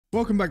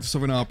Welcome back to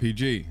Sovereign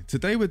RPG.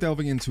 Today we're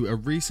delving into a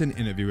recent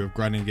interview with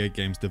Grinding Gear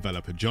Games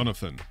developer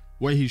Jonathan,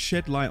 where he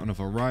shed light on a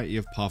variety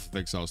of Path of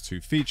Exile's 2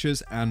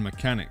 features and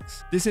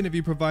mechanics. This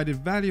interview provided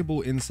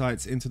valuable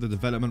insights into the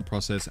development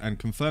process and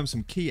confirmed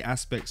some key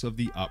aspects of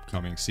the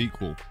upcoming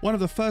sequel. One of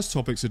the first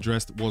topics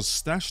addressed was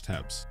stash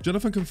tabs.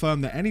 Jonathan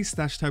confirmed that any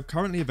stash tab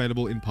currently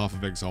available in Path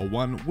of Exile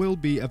 1 will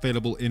be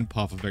available in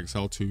Path of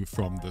Exile 2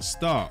 from the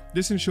start.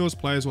 This ensures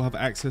players will have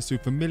access to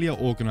familiar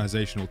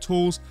organizational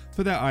tools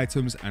for their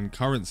items and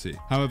currency.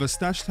 However,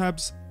 stash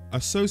tabs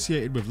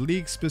associated with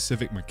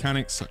league-specific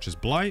mechanics such as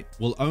Blight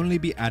will only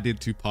be added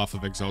to Path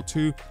of Exile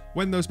 2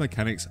 when those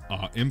mechanics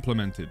are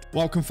implemented.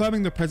 While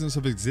confirming the presence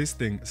of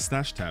existing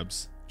stash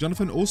tabs,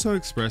 Jonathan also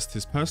expressed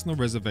his personal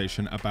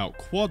reservation about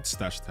quad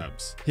stash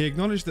tabs. He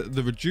acknowledged that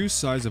the reduced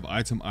size of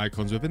item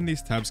icons within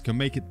these tabs can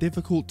make it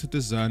difficult to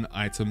discern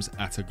items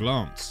at a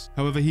glance.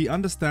 However, he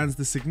understands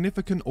the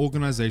significant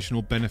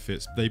organizational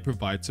benefits they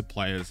provide to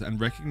players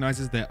and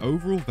recognizes their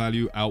overall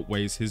value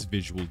outweighs his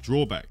visual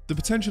drawback. The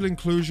potential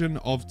inclusion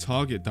of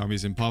target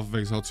dummies in Path of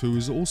Exile 2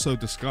 is also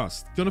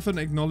discussed. Jonathan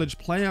acknowledged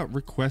player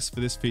requests for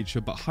this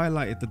feature but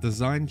highlighted the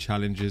design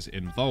challenges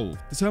involved.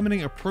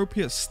 Determining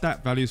appropriate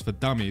stat values for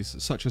dummies,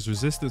 such as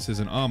resistances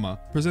and armor,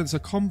 presents a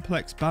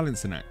complex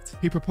balancing act.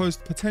 He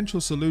proposed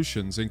potential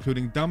solutions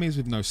including dummies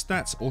with no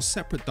stats or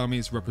separate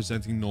dummies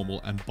representing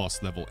normal and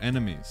boss level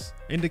enemies,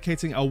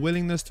 indicating a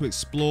willingness to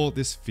explore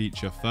this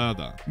feature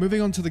further. Moving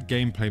on to the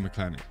gameplay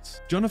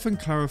mechanics, Jonathan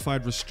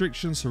clarified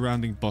restrictions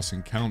surrounding boss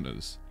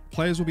encounters.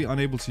 Players will be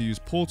unable to use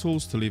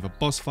portals to leave a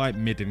boss fight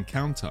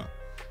mid-encounter,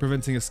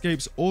 preventing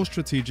escapes or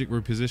strategic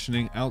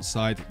repositioning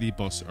outside the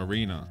boss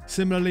arena.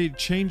 Similarly,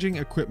 changing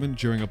equipment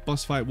during a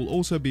boss fight will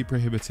also be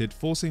prohibited,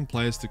 forcing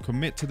players to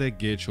commit to their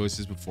gear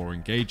choices before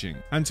engaging.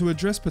 And to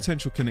address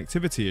potential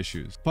connectivity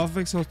issues, Path of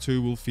Exile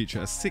 2 will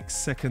feature a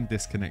 6-second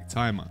disconnect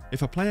timer.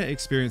 If a player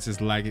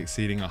experiences lag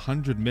exceeding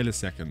 100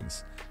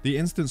 milliseconds, the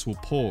instance will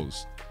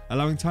pause,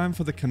 allowing time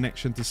for the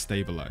connection to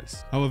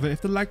stabilize. However, if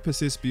the lag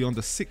persists beyond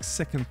the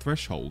 6-second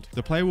threshold,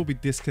 the player will be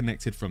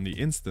disconnected from the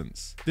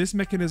instance. This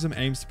mechanism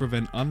aims to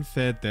prevent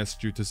unfair deaths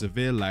due to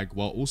severe lag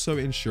while also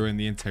ensuring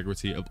the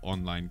integrity of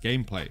online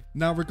gameplay.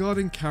 Now,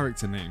 regarding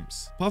character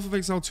names, Path of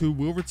Exile 2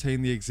 will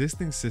retain the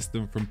existing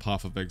system from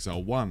Path of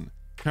Exile 1.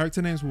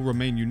 Character names will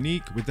remain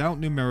unique without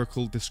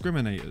numerical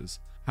discriminators.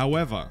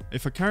 However,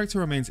 if a character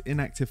remains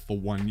inactive for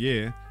 1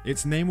 year,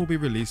 its name will be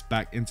released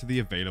back into the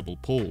available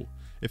pool.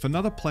 If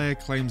another player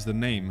claims the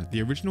name,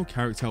 the original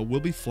character will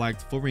be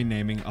flagged for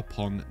renaming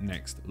upon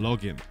next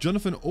login.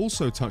 Jonathan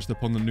also touched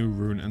upon the new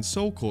rune and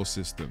soul core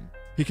system.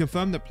 He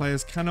confirmed that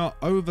players cannot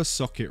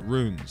over-socket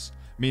runes,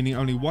 meaning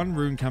only one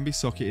rune can be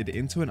socketed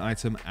into an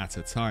item at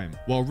a time.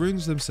 While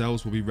runes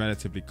themselves will be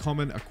relatively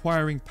common,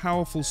 acquiring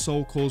powerful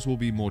soul cores will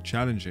be more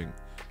challenging,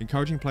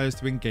 encouraging players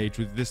to engage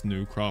with this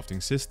new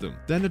crafting system.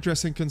 Then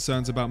addressing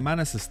concerns about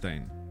mana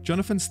sustain,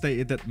 Jonathan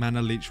stated that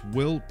Mana Leech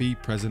will be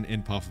present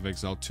in Path of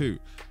Exile 2,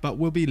 but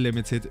will be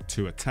limited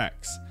to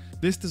attacks.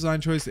 This design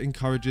choice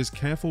encourages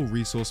careful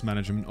resource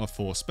management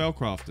for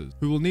spellcrafters,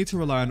 who will need to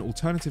rely on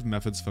alternative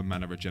methods for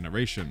mana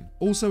regeneration.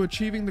 Also,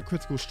 achieving the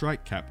critical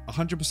strike cap,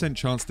 100%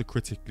 chance to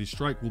critically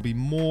strike, will be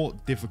more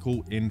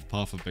difficult in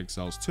Path of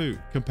Exiles 2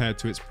 compared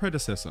to its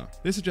predecessor.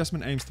 This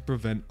adjustment aims to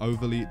prevent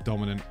overly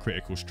dominant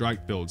critical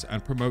strike builds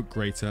and promote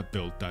greater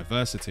build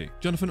diversity.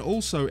 Jonathan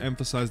also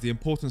emphasized the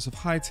importance of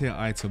high-tier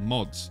item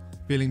mods,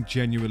 feeling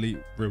genuinely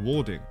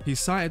rewarding. He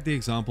cited the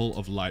example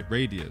of Light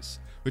Radius,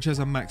 which has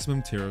a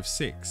maximum tier of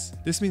 6.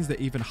 This means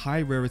that even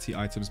high rarity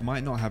items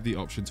might not have the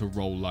option to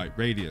roll Light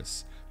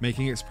Radius,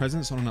 making its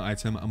presence on an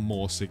item a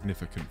more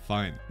significant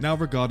find. Now,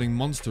 regarding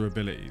monster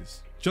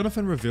abilities,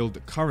 Jonathan revealed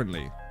that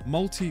currently,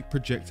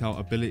 multi-projectile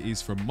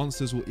abilities from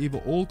monsters will either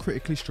all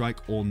critically strike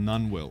or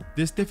none will.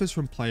 This differs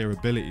from player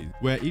abilities,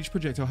 where each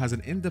projectile has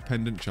an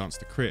independent chance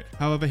to crit.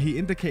 However, he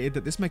indicated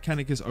that this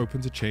mechanic is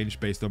open to change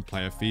based on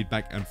player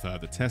feedback and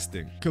further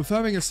testing.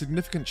 Confirming a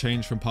significant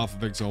change from Path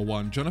of Exile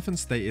 1, Jonathan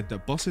stated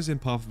that bosses in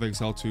Path of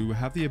Exile 2 will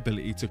have the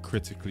ability to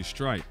critically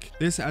strike.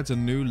 This adds a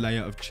new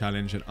layer of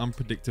challenge and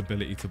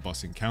unpredictability to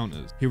boss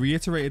encounters. He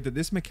reiterated that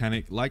this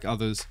mechanic, like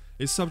others,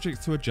 is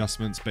subject to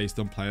adjustments based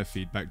on player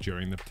feedback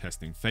during the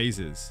testing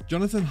phases.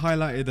 Jonathan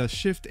highlighted a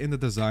shift in the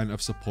design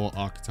of support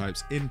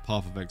archetypes in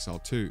Path of Exile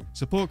 2.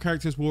 Support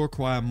characters will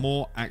require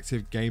more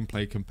active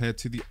gameplay compared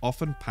to the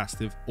often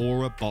passive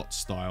aura bot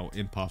style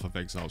in Path of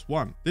Exiles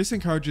 1. This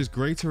encourages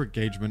greater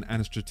engagement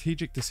and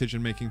strategic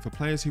decision making for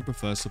players who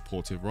prefer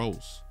supportive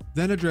roles.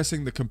 Then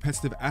addressing the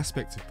competitive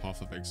aspect of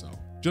Path of Exile,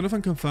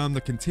 Jonathan confirmed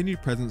the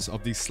continued presence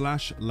of the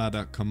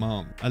 /ladder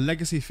command, a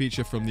legacy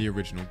feature from the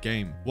original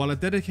game. While a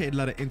dedicated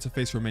ladder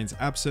interface remains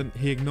absent,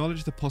 he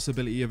acknowledged the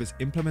possibility of its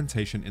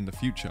implementation in the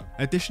future.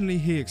 Additionally,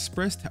 he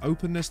expressed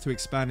openness to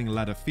expanding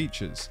ladder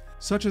features,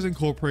 such as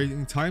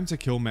incorporating time to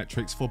kill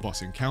metrics for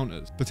boss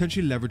encounters,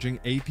 potentially leveraging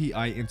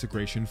API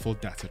integration for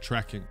data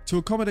tracking. To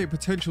accommodate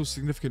potential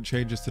significant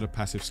changes to the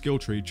passive skill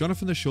tree,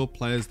 Jonathan assured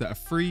players that a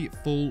free,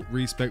 full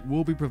respec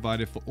will be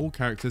provided for all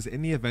characters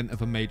in the event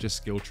of a major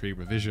skill tree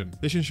revision.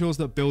 This ensures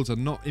that builds are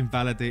not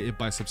invalidated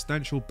by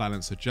substantial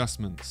balance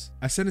adjustments.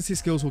 Ascendancy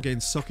skills will gain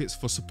sockets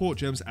for support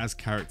gems as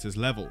characters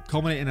level,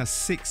 culminating in a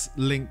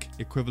 6-link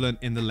equivalent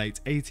in the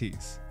late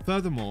 80s.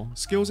 Furthermore,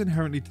 skills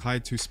inherently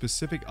tied to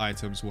specific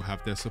items will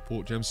have their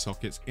support gem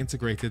sockets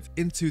integrated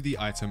into the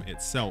item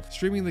itself,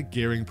 streamlining the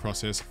gearing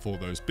process for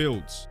those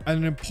builds. And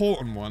an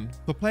important one,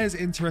 for players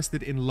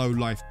interested in low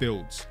life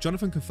builds,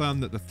 Jonathan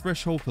confirmed that the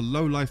threshold for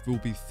low life will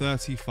be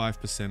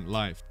 35%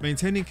 life,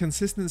 maintaining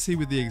consistency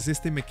with the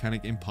existing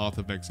mechanic in Path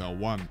of Exile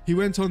 1. He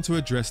went on to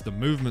address the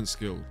movement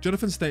skill.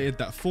 Jonathan stated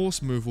that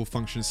force move will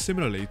function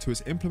similarly to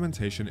its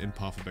implementation in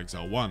Path of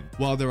Exile 1.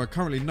 While there are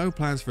currently no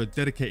plans for a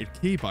dedicated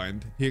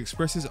keybind, he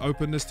expresses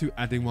openness to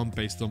adding one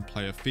based on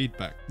player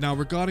feedback. Now,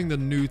 regarding the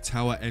new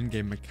tower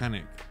endgame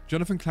mechanic,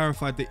 Jonathan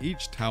clarified that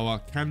each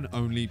tower can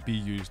only be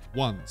used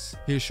once.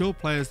 He assured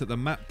players that the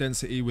map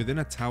density within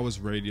a tower's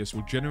radius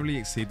will generally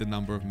exceed the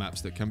number of maps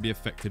that can be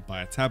affected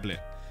by a tablet,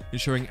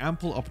 ensuring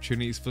ample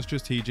opportunities for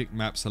strategic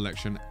map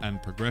selection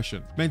and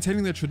progression.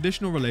 Maintaining the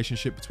traditional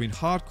relationship between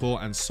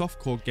hardcore and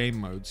softcore game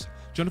modes,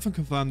 Jonathan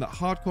confirmed that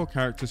hardcore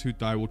characters who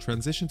die will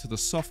transition to the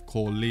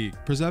softcore league,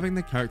 preserving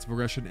their character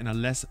progression in a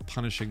less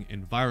punishing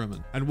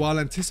environment. And while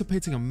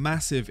anticipating a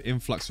massive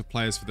influx of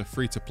players for the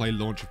free-to-play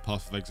launch of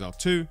Path of Exile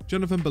 2,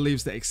 Jonathan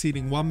believes that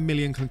exceeding 1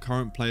 million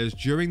concurrent players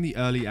during the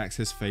early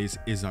access phase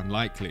is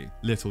unlikely.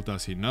 Little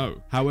does he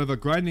know. However,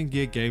 Grinding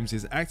Gear Games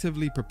is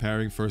actively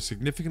preparing for a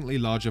significantly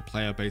larger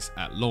player base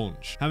at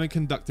launch, having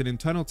conducted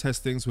internal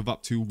testings with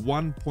up to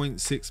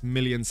 1.6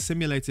 million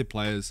simulated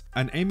players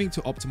and aiming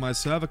to optimize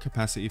server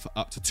capacity for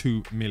up to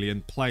 2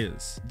 million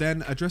players.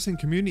 Then, addressing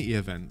community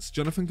events,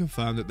 Jonathan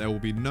confirmed that there will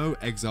be no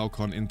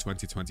ExileCon in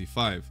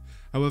 2025.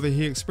 However,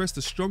 he expressed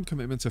a strong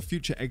commitment to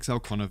future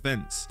ExileCon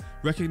events,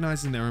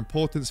 recognizing their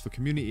importance for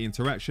community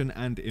interaction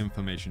and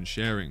information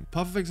sharing.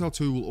 Path of Exile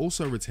 2 will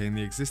also retain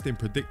the existing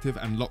predictive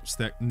and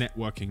lockstep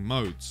networking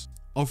modes,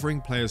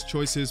 offering players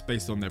choices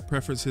based on their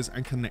preferences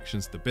and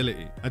connection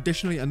stability.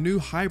 Additionally, a new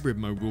hybrid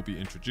mode will be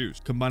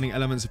introduced, combining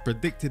elements of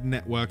predicted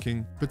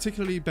networking,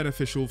 particularly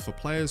beneficial for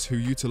players who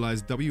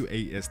utilize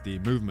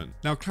WASD movement.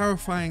 Now,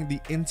 clarifying the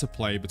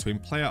interplay between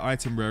player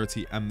item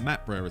rarity and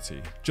map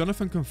rarity,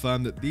 Jonathan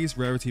confirmed that these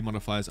rarity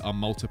modifiers are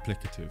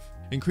multiplicative,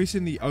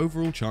 increasing the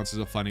overall chances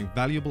of finding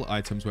valuable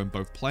items when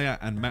both player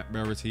and map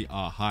rarity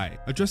are high.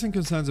 Addressing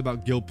concerns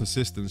about guild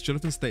persistence,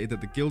 Jonathan stated that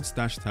the guild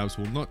stash tabs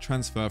will not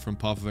transfer from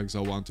Path of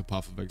Exile 1 to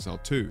Path of Exile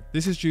 2.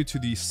 This is due to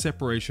the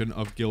separation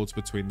of guilds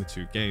between the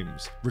two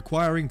games,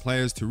 requiring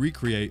players to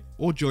recreate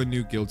or join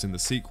new guilds in the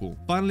sequel.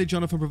 Finally,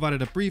 Jonathan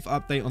provided a brief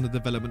update on the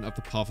development of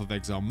the Path of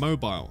Exile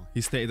mobile.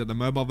 He stated that the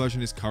mobile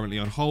version is currently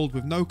on hold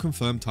with no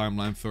confirmed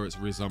timeline for its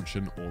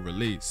resumption or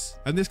release.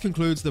 And this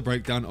concludes the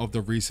breakdown of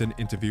the recent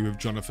interview with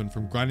Jonathan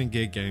from Grinding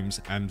Gear Games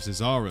and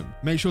Zizaran.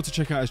 Make sure to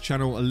check out his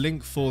channel. A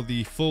link for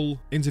the full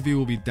interview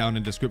will be down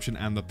in the description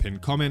and the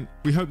pinned comment.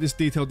 We hope this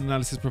detailed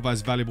analysis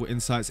provides valuable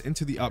insights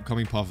into the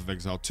upcoming Path of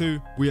Exile 2.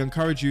 We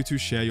encourage you to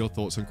share your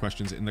thoughts and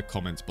questions in the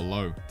comments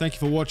below. Thank you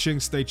for watching.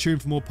 Stay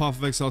tuned for more Path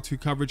of Exile 2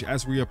 coverage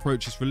as we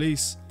approach its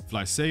release.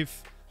 Fly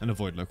safe and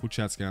avoid local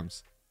chat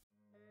scams.